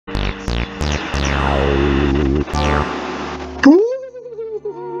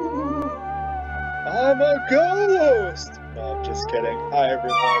just kidding. Hi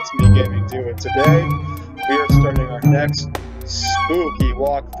everyone, it's me Gaming 2, and today we are starting our next spooky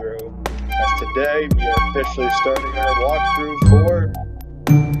walkthrough. As today we are officially starting our walkthrough for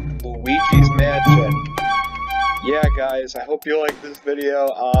Luigi's Mansion. Yeah guys, I hope you like this video.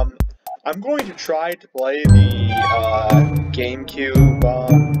 I'm going to try to play the GameCube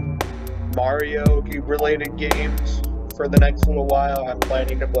Mario related games for the next little while. I'm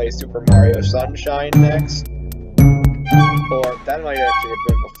planning to play Super Mario Sunshine next. Or that might actually have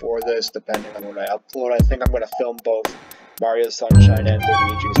been before this, depending on what I upload. I think I'm going to film both Mario Sunshine and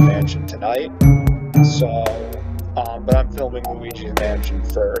Luigi's Mansion tonight. So, but I'm filming Luigi's Mansion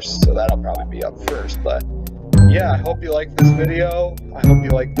first, so that'll probably be up first. But yeah, I hope you like this video. I hope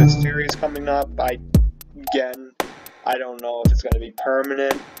you like this series coming up. Again, I don't know if it's going to be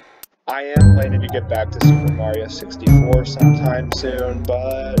permanent. I am planning to get back to Super Mario 64 sometime soon,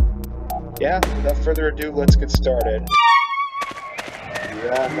 but yeah, without further ado, let's get started. We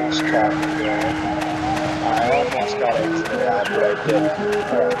almost caught me there. I almost got into the lab, but I didn't.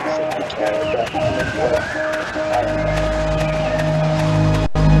 Or I think we can. I don't know.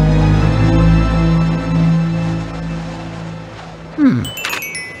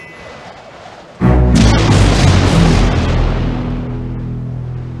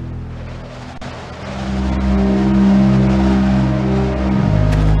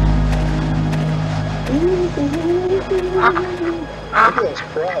 Look at those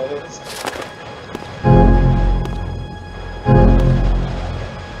pros.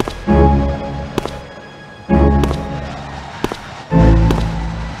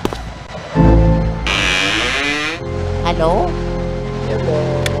 Hello? Hello.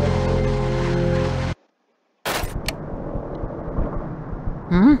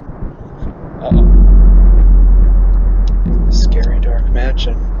 Uh-oh. Scary dark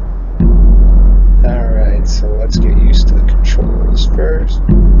mansion. Alright, so let's get used to the controls first.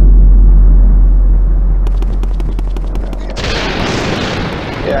 Okay.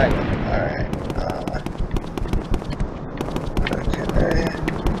 Yeah, alright. Okay.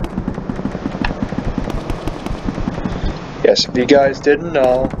 Yes, if you guys didn't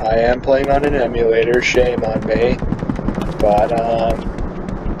know, I am playing on an emulator, shame on me. But,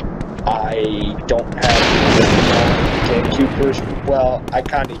 I don't have the GameCube version. Well, I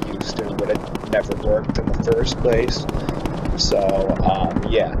kinda used to, but it never worked in the first place. So,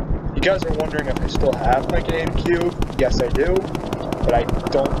 yeah. You guys are wondering if I still have my GameCube? Yes, I do. But I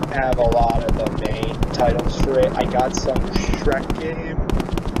don't have a lot of the main titles for it. I got some Shrek game.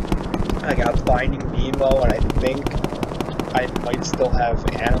 I got Finding Nemo, and I think I might still have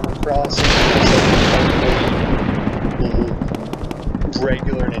Animal Crossing.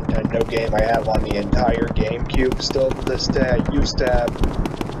 Regular Nintendo game I have on the entire GameCube still to this day. I used to have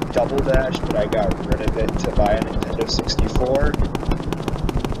Double Dash, but I got rid of it to buy a Nintendo 64.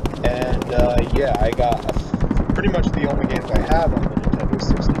 And yeah, I got pretty much the only games I have on the Nintendo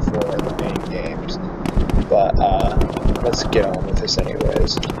 64 are the main games. But let's get on with this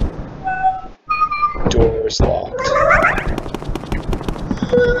anyways. Doors locked.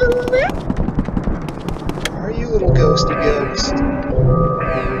 Are you, little ghosty ghost?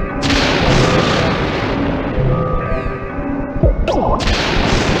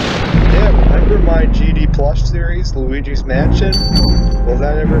 Yeah, remember my GD Plush series, Luigi's Mansion? Will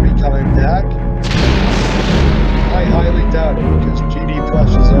that ever be coming back? I highly doubt it, because GD Plush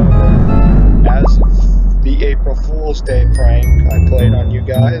is over. As of the April Fool's Day prank I played on you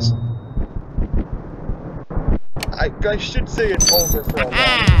guys. I should say it's over for a long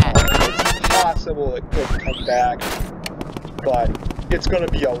time. It's possible it could come back, but it's gonna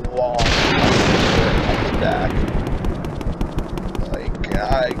be a long time before it comes back. Like,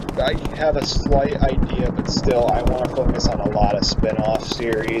 I have a slight idea, but still, I want to focus on a lot of spin-off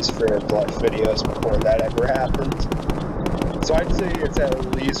series for Blood videos before that ever happens. So I'd say it's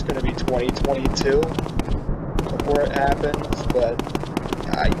at least gonna be 2022 before it happens, but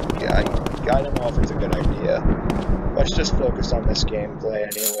I don't know if it's a good idea. Let's just focus on this gameplay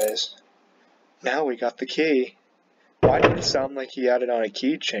anyways. Now we got the key. Why did it sound like he had it on a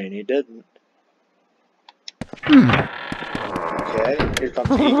keychain? He didn't. Okay, here comes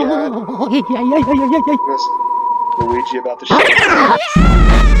Egad. Luigi about to shoot.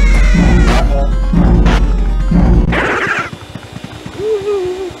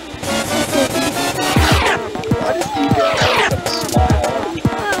 Why does Egad always smile?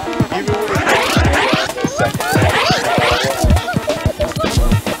 Even when he goes the second time,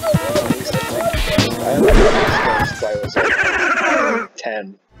 I like this since I was like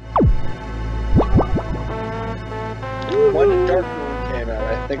 10. When Dark Moon came out,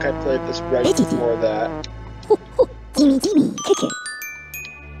 I think I played this right before that.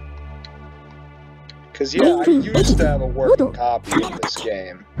 Because yeah, I used to have a working copy of this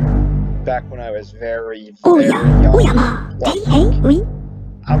game. Back when I was very, very young. Like,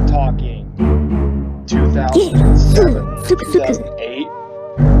 I'm talking 2007, 2008.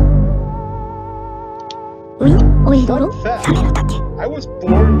 Fun fact, I was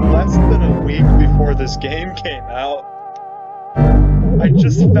born less than a week before this game came out. I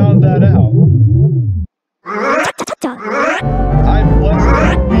just found that out. I'm less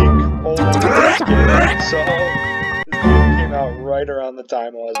than a week older than this game, so this game came out right around the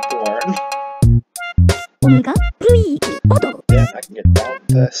time I was born. Damn, I can get down with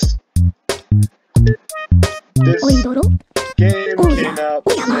this. This game came out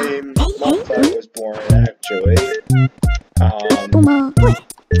the same month I was born, actually. At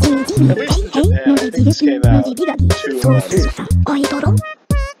least in Japan, I think this came out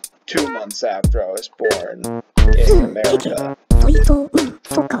 2 months after I was born in America. But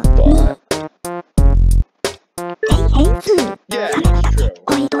yeah, it's true.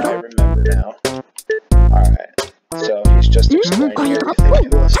 I remember now. Alright, so he's just explaining everything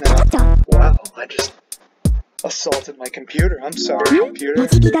to us now. Wow, I just assaulted my computer. I'm sorry, computer. Yeah,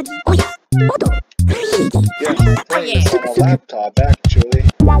 I'm playing this on a laptop, actually.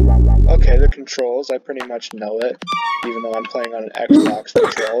 Okay, the controls, I pretty much know it. Even though I'm playing on an Xbox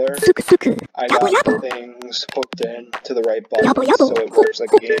controller, I got things hooked in to the right buttons, so it works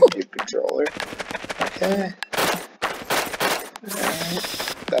like a GameCube controller. Okay.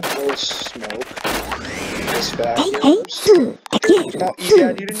 Alright. That blows smoke. This vacuums. Oh, yeah,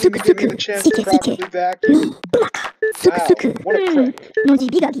 you didn't even give me the chance to properly vacuum.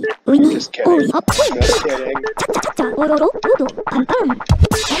 Wow, what a prick. Just kidding. Just kidding.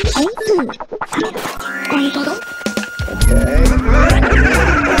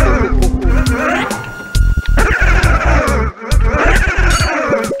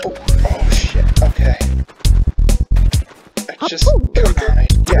 Oh shit, okay. Just, come on,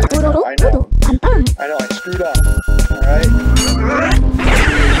 yeah, I know, I screwed up, alright?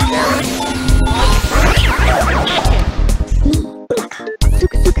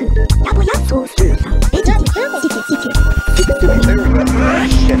 There we go.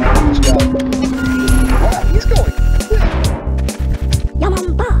 Shit, let's go. Wow, he's going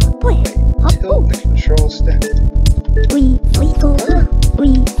quick. Tilt the control stick.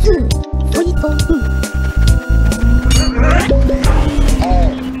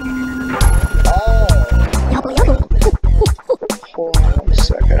 Hold on 1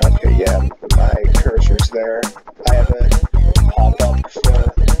 second. Okay, yeah, my cursor's there. I have a pop-up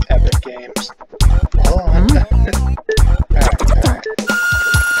for Epic Games. Hold on. Alright.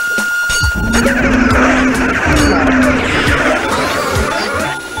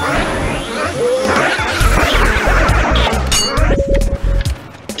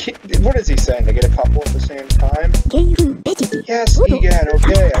 What is he saying? To get a couple at the same time? Yes, EGAD,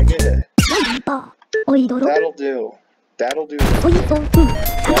 okay, I get it. That'll do. That'll do. That'll do.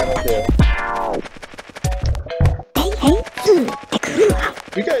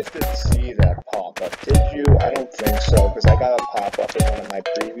 You guys didn't see that pop-up, did you? I don't think so, because I got a pop-up in one of my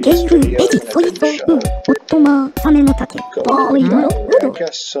previous videos and it didn't show. I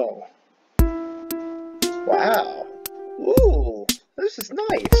guess so. Wow. Ooh, this is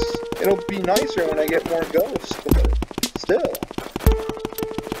nice. It'll be nicer when I get more ghosts, but still.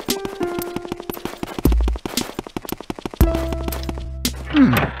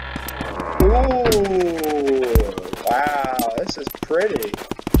 Ooh, wow, this is pretty.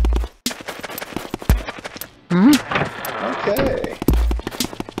 Okay.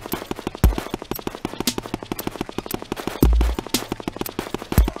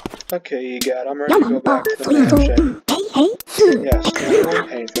 Okay, you got. I'm ready to go back to the mansion. Yes, no more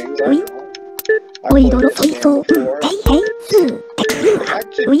paintings. I know. I played this game before. I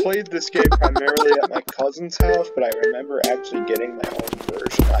actually played this game primarily at my cousin's house, but I remember actually getting my own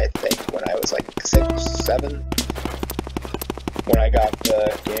version, I think, when I was like 6, 7. When I got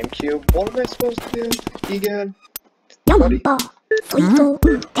the GameCube. What am I supposed to do? EGAD? Buddy? How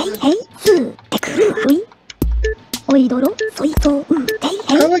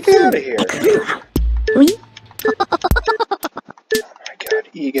do I get out of here? Oh my god,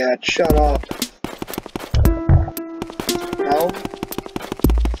 EGAD, shut up. No?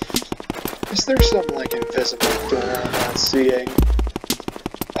 Is there some, like, invisible door I'm not seeing?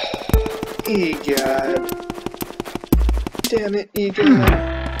 EGAD. Damn it, EGAD.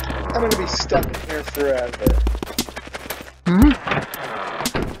 I'm gonna be stuck in here forever.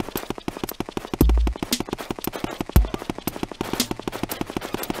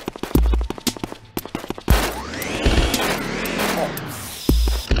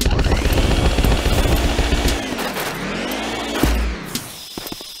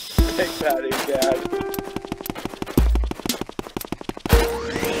 take that, Egad.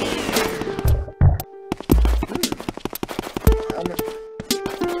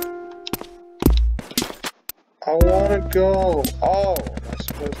 I wanna go. Oh, am I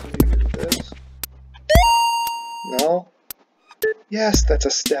supposed to do this? No? Yes, that's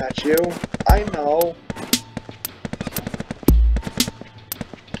a statue. I know.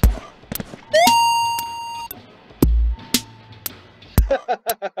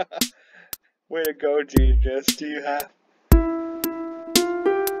 Way to go, genius. Do you have...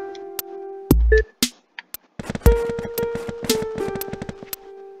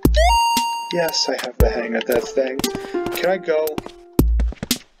 Yes, I have the hang of that thing. Can I go?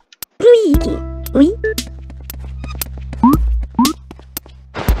 Luigi, oui.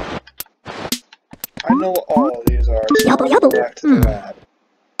 I know what all of these are, so I'll go back to the lab.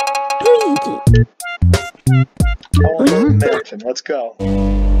 Luigi. I want to the mansion. Let's go.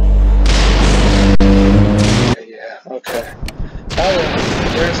 Yeah, okay. Alright,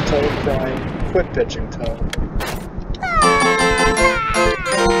 where's Toad crying? Quit pitching, Toad.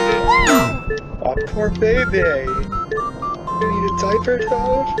 Oh, poor baby! You need a diaper,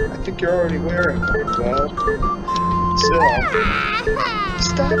 Toad? I think you're already wearing one, well. So,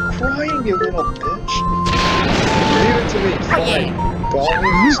 stop crying, you little bitch! Leave it to me, fine. But I'll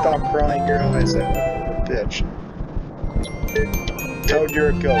make you stop crying your eyes out, you little bitch. Toad, you're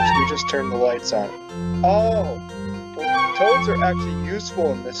a ghost. You just turned the lights on. Oh! Well, toads are actually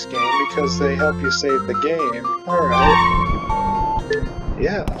useful in this game because they help you save the game. Alright.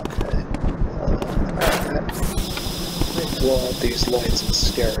 Yeah, okay. Alright. Let me blow out these lights and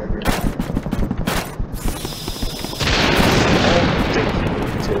scare everyone. I don't think you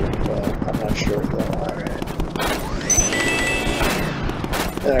need to, but I'm not sure though. Alright.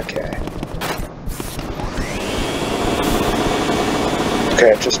 Okay.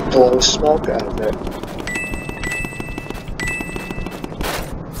 Okay, just blow smoke out of it.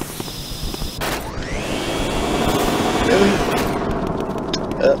 Really?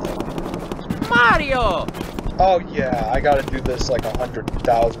 Mario! Oh yeah, I gotta do this like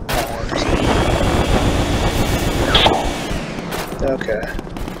 100,000 times. Okay.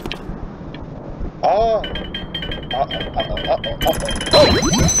 Oh!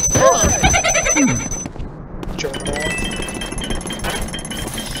 Jump off.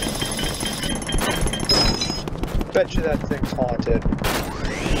 Bet you that thing's haunted.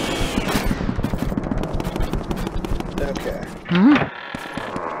 Okay.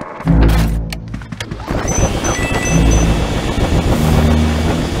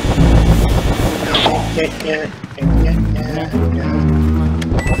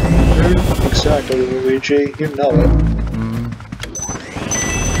 Exactly, Luigi. You know it.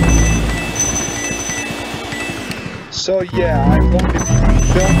 So yeah, I'm going to be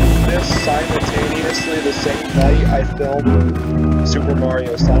filming this simultaneously the same night I filmed Super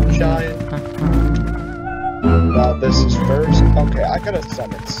Mario Sunshine. Now this is first. Okay, I gotta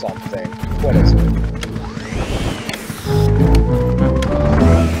summon something. What is it?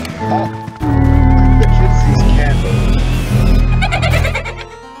 Oh, I bet you it's these candles.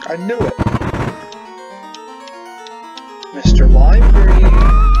 I knew it. Mr. Lime Green.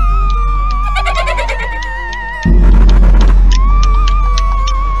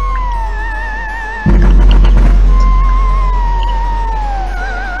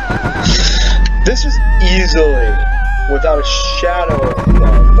 This is easily, without a shadow of a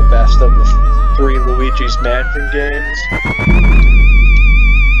doubt, the best of the 3 Luigi's Mansion games.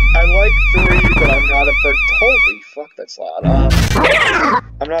 I like 3, but I'm not a holy fuck, that's loud.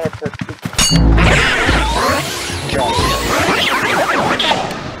 I'm not a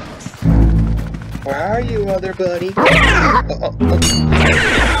Where are you, other buddy?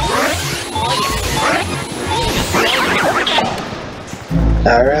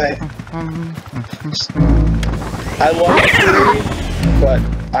 Alright. I like 3, but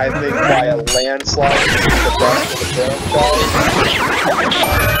I think by a landslide it's the best of the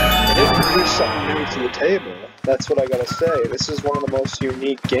franchise. It introduced something new to the table. That's what I gotta say. This is one of the most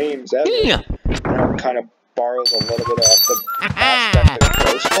unique games ever. You know, it kind of borrows a little bit off the aspect of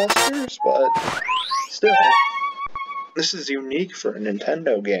Ghostbusters, but still, this is unique for a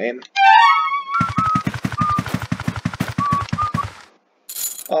Nintendo game.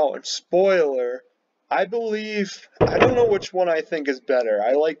 Oh, and spoiler, I don't know which one I think is better.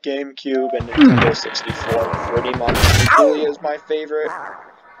 I like GameCube and Nintendo 64 pretty much equally as my favorite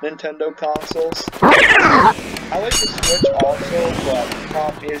Nintendo consoles. I like the Switch also, but the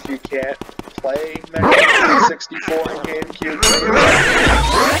problem is you can't play many 64 and GameCube games.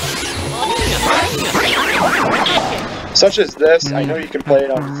 Such as this, I know you can play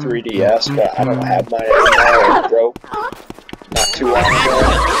it on the 3DS, but I don't have mine anymore. It broke not too long ago.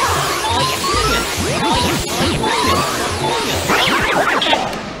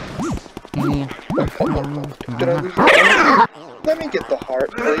 Did I lose it? Let me get the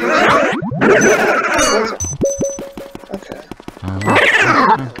heart, please. Okay.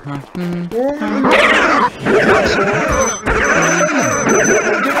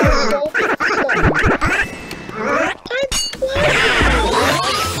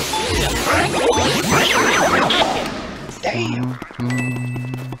 Damn.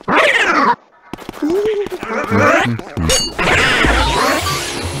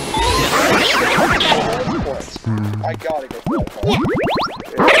 I gotta get that home.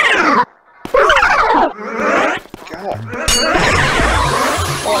 God.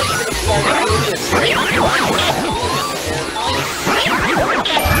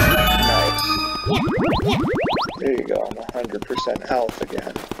 Nice. There you go, I'm 100% health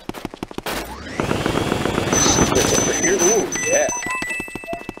again. Switch over here. Ooh, yeah.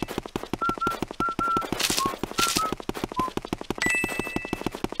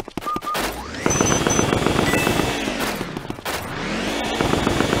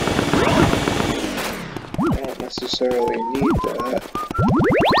 Necessarily need that,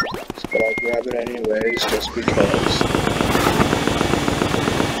 but I'll grab it anyways just because.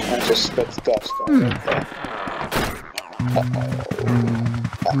 That just spits dust on it.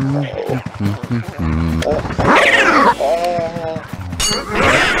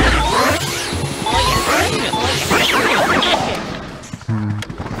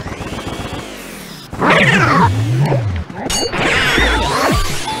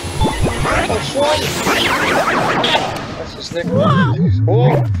 That's his nickname.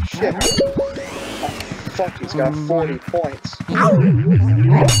 Oh, shit. Fuck, he's got 40 points.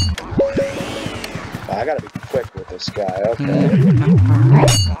 I gotta be quick with this guy, okay.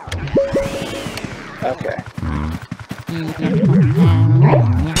 Okay.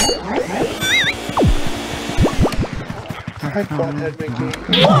 Alright, Bonehead Mickey.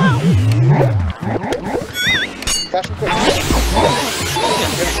 Flash him quick.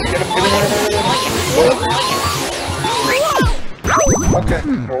 Get him. Okay,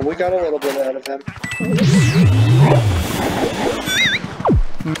 well, we got a little bit out of him.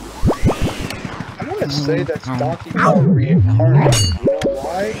 I'm gonna say that's Donkey Kong reincarnated. You know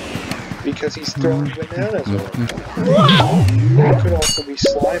why? Because he's throwing bananas around. It could also be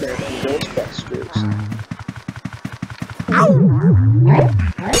Slimer from Ghostbusters.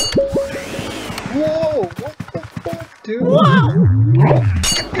 Whoa! What the fuck, dude?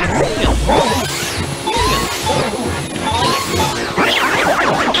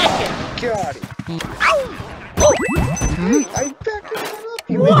 Got it. I backed it up,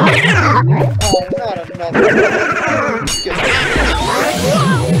 you idiot. Oh, not another one. Get this.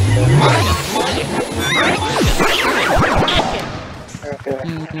 Okay.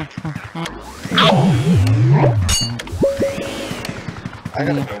 I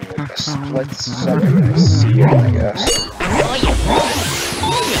gotta go with a split second I see it, I guess.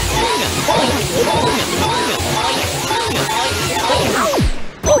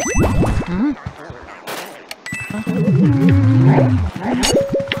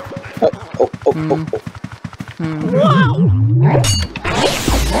 Oh.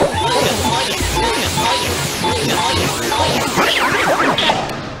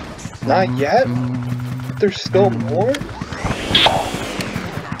 Not yet? There's still more?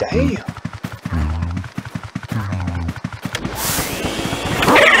 Damn.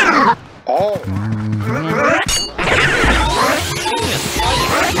 Oh.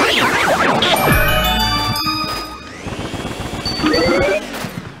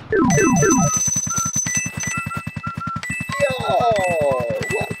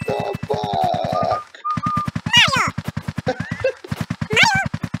 What the fuck?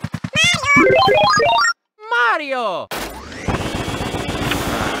 Mario!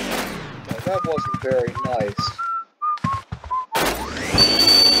 That wasn't very nice.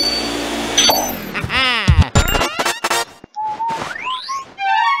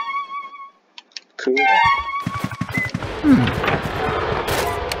 Cool.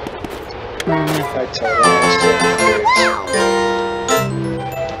 I told him I was still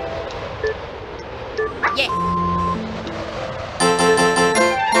Yeah.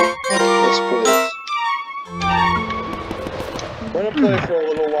 Yes, please. We're gonna play for a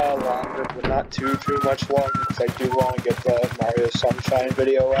little while longer, but not too much longer, because I do want to get the Mario Sunshine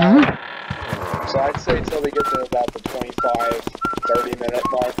video out. So I'd say till we get to about the 25-30 minute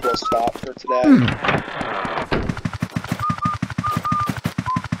mark, we'll stop for today.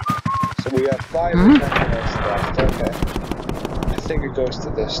 So we we have 5 or 10 minutes left. Okay. I think it goes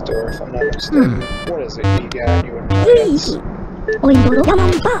to this door, if I'm not mistaken. What is it, Egan? You and Lance? Luigi. Oi, Doro,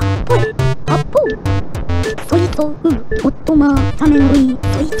 Yamamba. Oi, Apu. Soito, Ottoma, Tamenoi,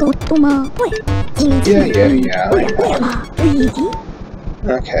 Soito, Ottoma. Oi, Jinji. Yeah. Oi, Oyama, Luigi.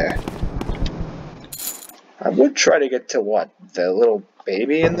 Okay. I would try to get to what? The little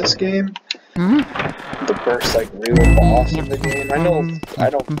baby in this game? The first, like, real boss in the game? I don't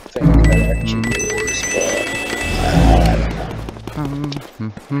think that actually is, but I don't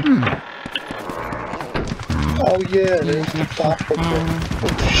know. Oh yeah, there's the top of the... Oh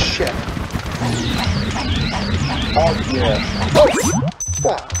shit. Oh yeah.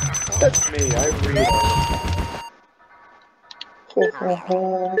 Wow, that's me, I read all the time. Ho ho ho,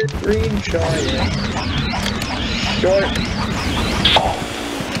 green giant. Short.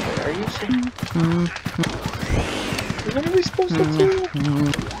 Are you serious? What are we supposed to do?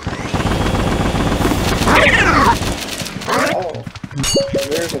 Oh,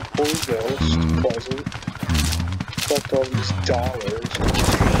 there's a blue ghost, pleasant. Collect all these dollars and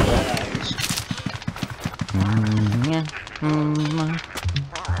crowns.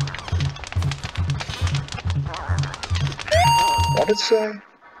 What'd it say?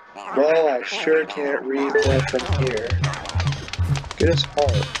 Well, I sure can't read that from here. Get his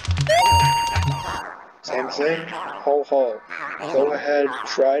heart. Same thing? Ho ho. Go ahead,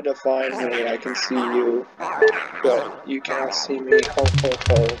 try to find me, I can see you. But you can't see me, ho ho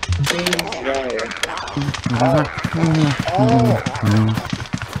ho. Green giant. Oh. Oh.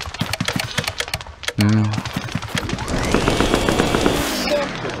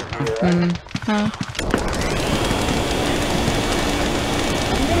 Something here. I'm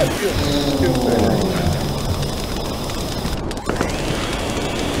gonna feel stupid right now.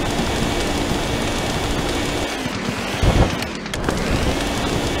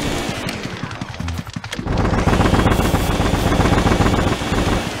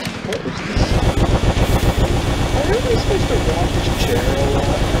 Supposed to rock this chair a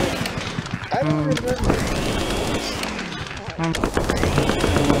lot? I don't remember.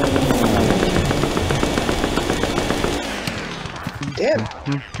 Damn.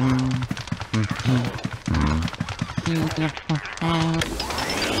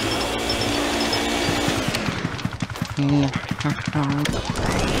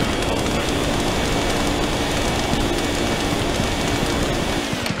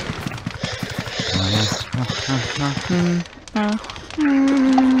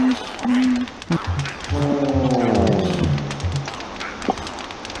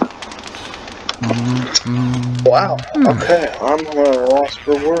 Wow, okay, I'm lost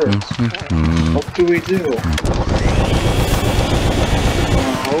for words. What do we do?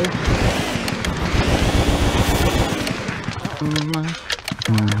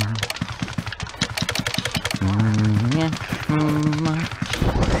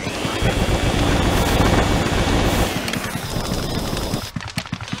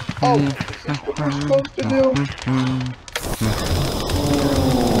 Oh, is this what we're supposed to do?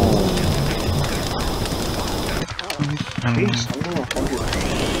 Jeez, I'm not 100%.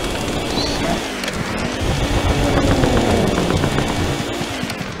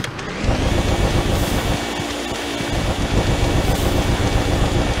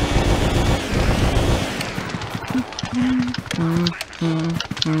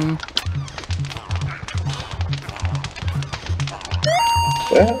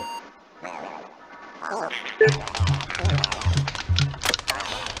 Well,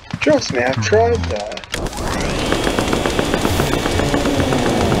 trust me, I've tried that.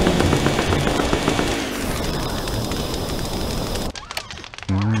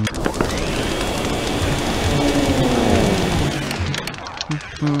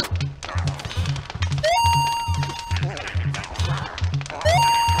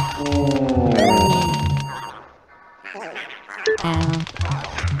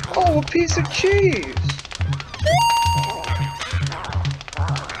 Oh, a piece of cheese!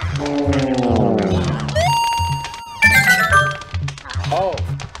 Oh.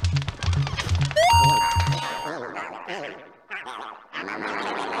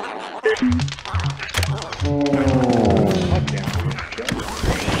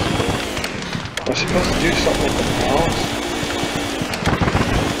 I'm supposed to do something with the mouse?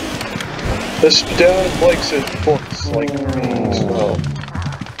 This dad likes his books like me, so...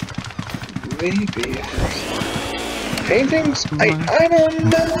 maybe... paintings? I don't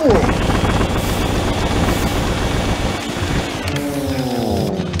know!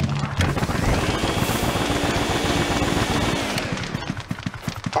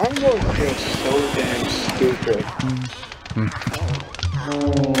 I'm going to feel so damn stupid.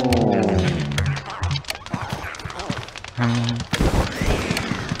 What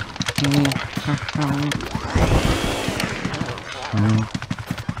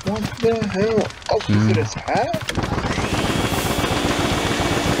the hell? Oh, is it his hat?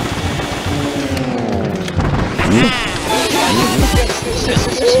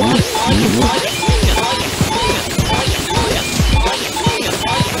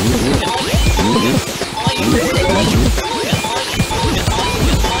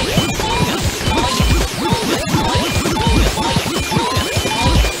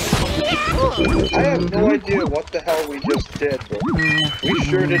 I have no idea what the hell we just did, but we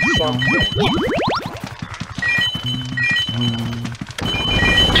sure did something.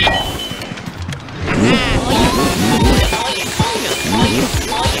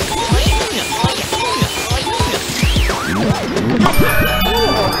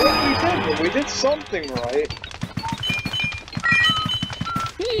 We did something right.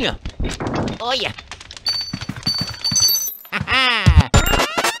 Yeah. Oh yeah.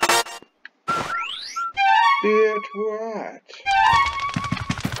 Bitch, what?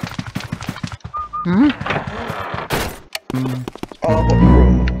 Oh,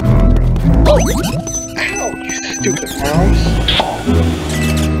 ow, you stupid mouse.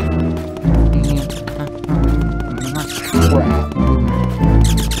 Crap.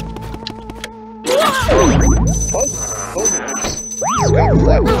 Puzzles. Got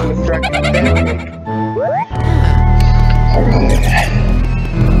left to the fracking pancake. Alright.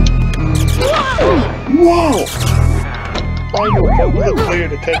 Whoa! I know if I would have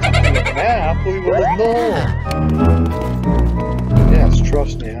paid attention to the map, we would have known. Yes,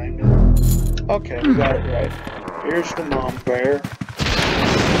 trust me, I know. Okay, we got it right. Here's the mom bear.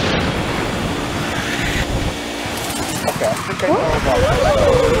 Okay, I think I know about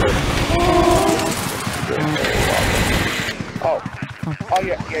this. Oh,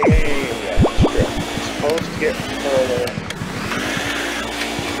 yeah. It's supposed to get further.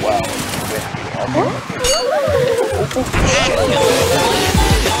 Wow.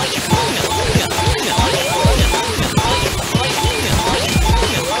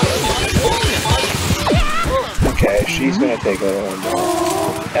 Okay, she's gonna take a little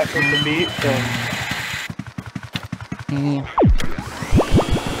more effort to beat them.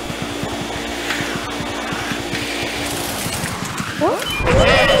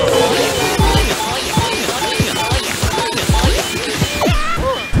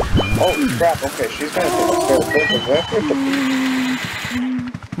 Oh crap, okay, she's gonna take a fair bit of effort to beat.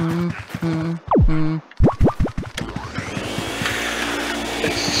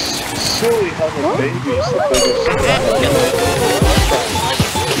 It's silly how the baby's the biggest. What's that?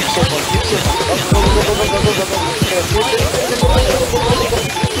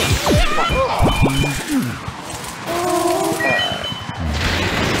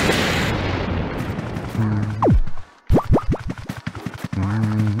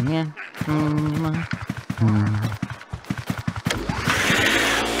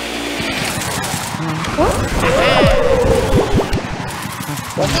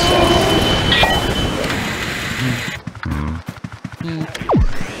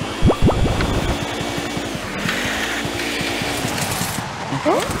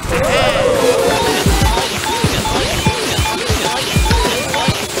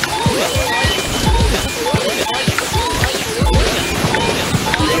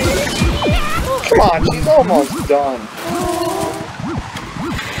 Come on, she's almost done.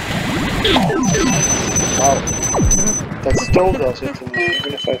 Oh, that still does it to me,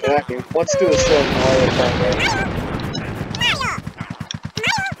 even if I vacuum. Let's do a slow Mario Kart.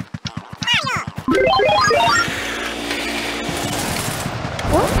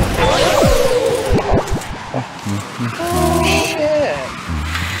 Shit!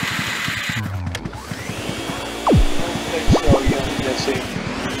 I don't think so, young Missy.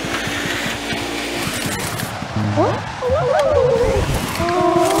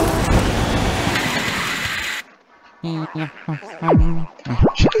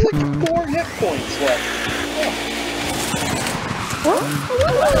 She has like 4 hit points left. Oh.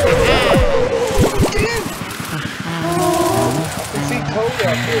 Damn! I can see Toad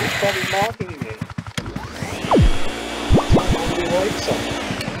out there. He's probably mocking me. He likes something.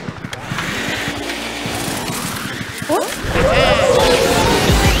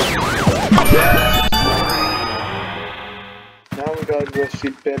 Now we gotta go see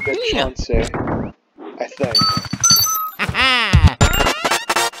Bebe Chauncey, I think.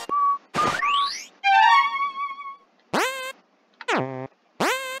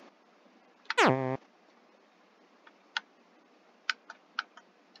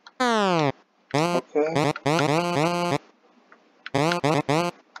 Okay.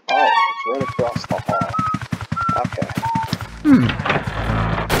 Oh, it's right across the hall. Okay.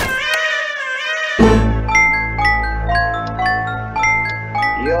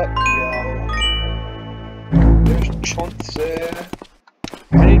 there.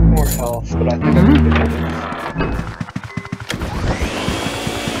 I need more health, but I think I can get it.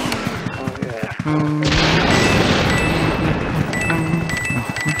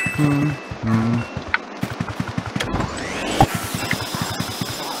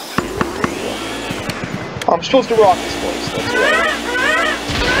 I'm supposed to rock this place, that's right.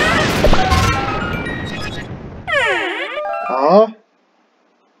 Huh?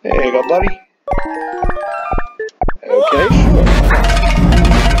 There you go, buddy. Okay, sure.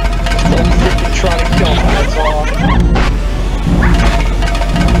 Don't freaking try to kill me, that's all.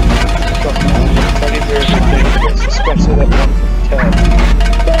 Trust me, teddy bears are dangerous, especially that one from Ted.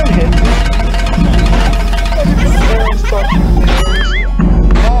 Don't hit me. Look at your parents touching things.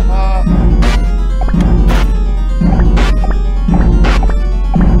 Haha.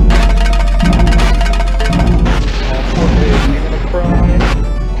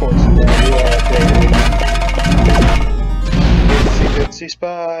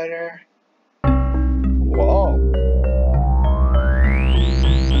 Spider. Whoa.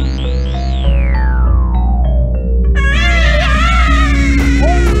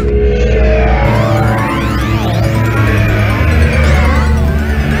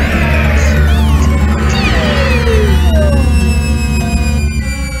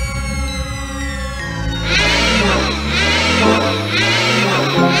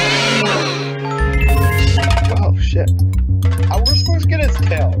 Wow, shit. We're supposed to get his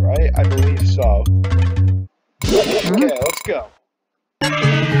tail, right? I believe so. Okay, let's go. I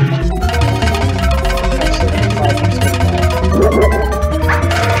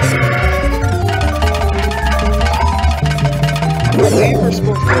believe we're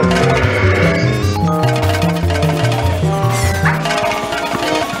supposed to avoid the places.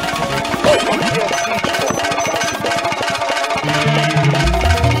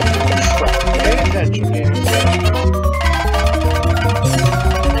 Pay attention, games.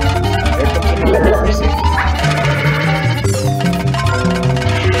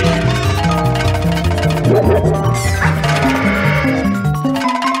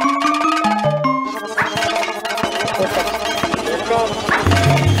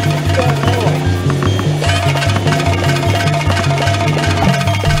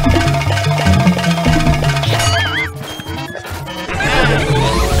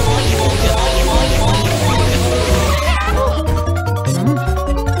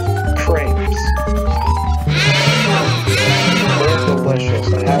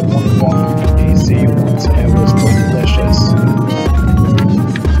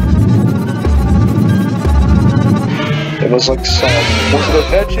 It was like some, was it a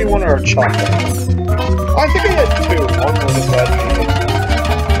veggie one or a chocolate? I think I had two. One was a veggie.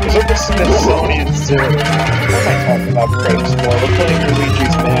 It was like the Smithsonian Zoo. What am I talking about crepes for? We're playing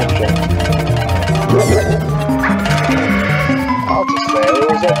Luigi's Mansion. I'll just say, it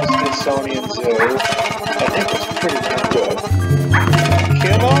was at the Smithsonian Zoo, and it was pretty damn good.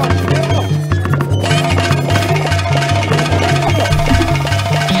 Come on, come on.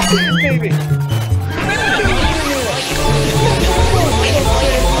 Baby.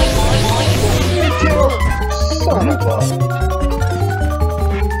 Son of a...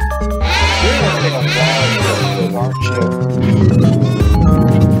 You're gonna take a while to aren't you?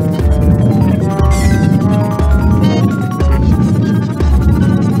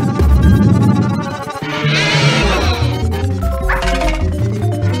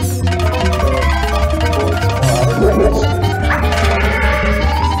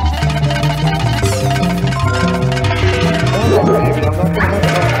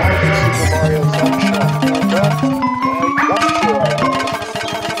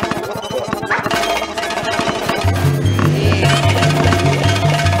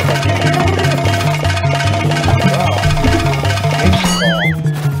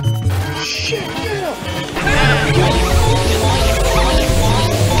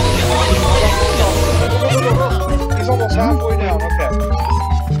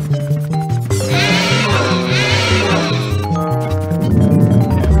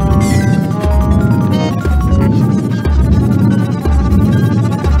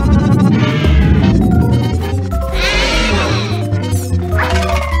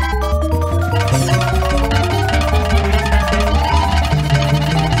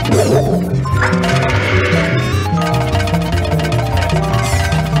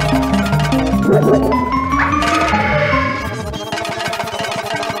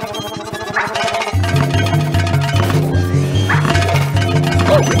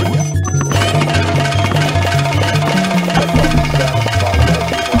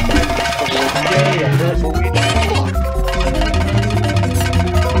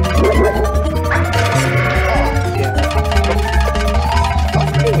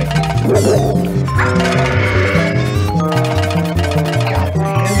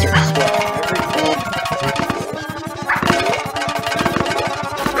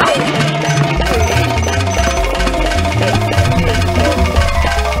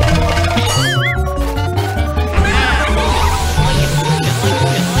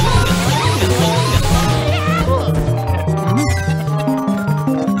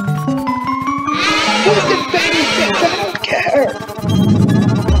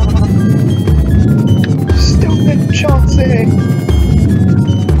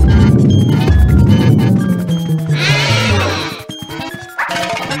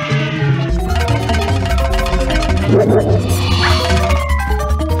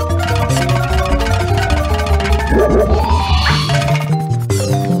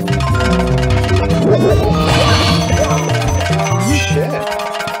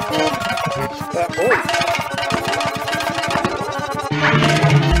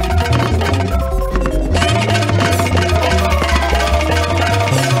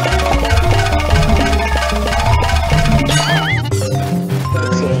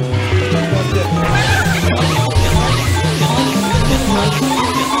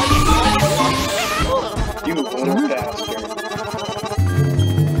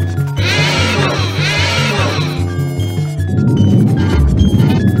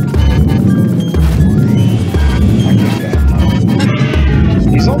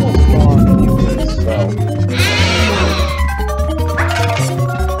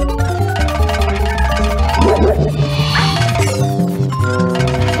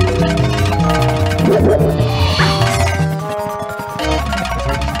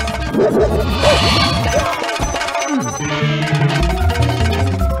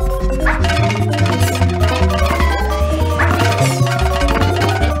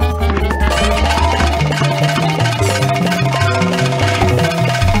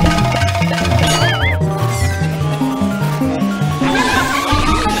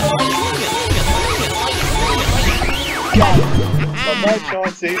 Bye,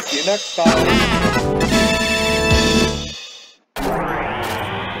 Chauncey. See you next time.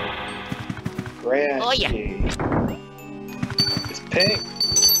 Grand Oh, yeah. key. It's pink.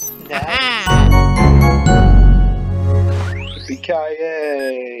 Nice.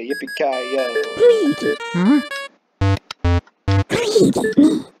 Yippee-ki-yay. Yippee-ki-yo. Luigi. Luigi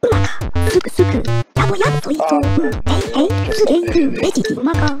にうまかすくすくやぼやぼそいそうへいへいすげるレジジう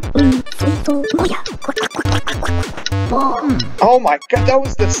まかそいそうもやこたこたこた Oh my god, that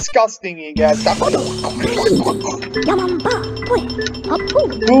was disgusting, you guys. Yaman ba poe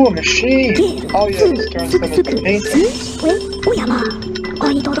apu Ooh, a machine. Oh yeah, this turns them into paintings. o yama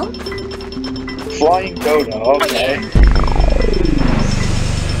ai dodo Flying dodo, okay.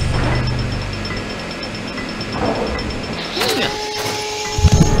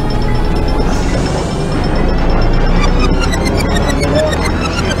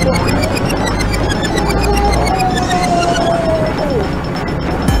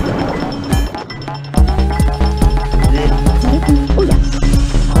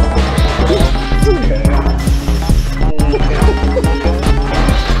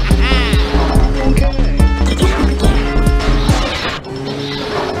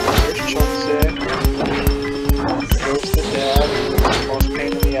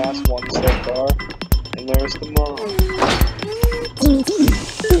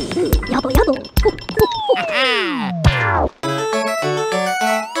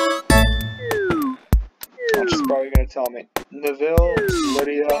 She's probably gonna tell me Neville,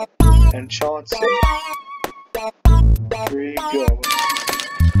 Lydia, and Chauncey. 3 go.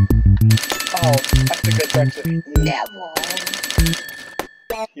 Oh, I think that's actually Neville.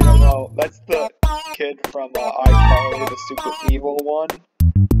 You don't know, that's the kid from iCarly, the super evil one.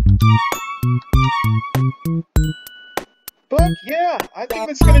 But yeah, I think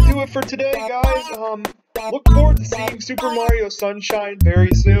that's gonna do it for today, guys. Look forward to seeing Super Mario Sunshine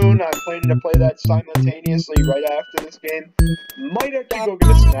very soon. I'm planning to play that simultaneously right after this game. Might actually go get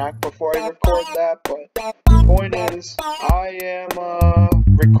a snack before I record that, but point is, I am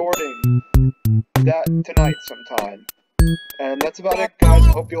recording that tonight sometime. And that's about it, guys. I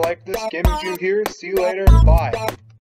hope you like this. Game Review here. See you later. Bye.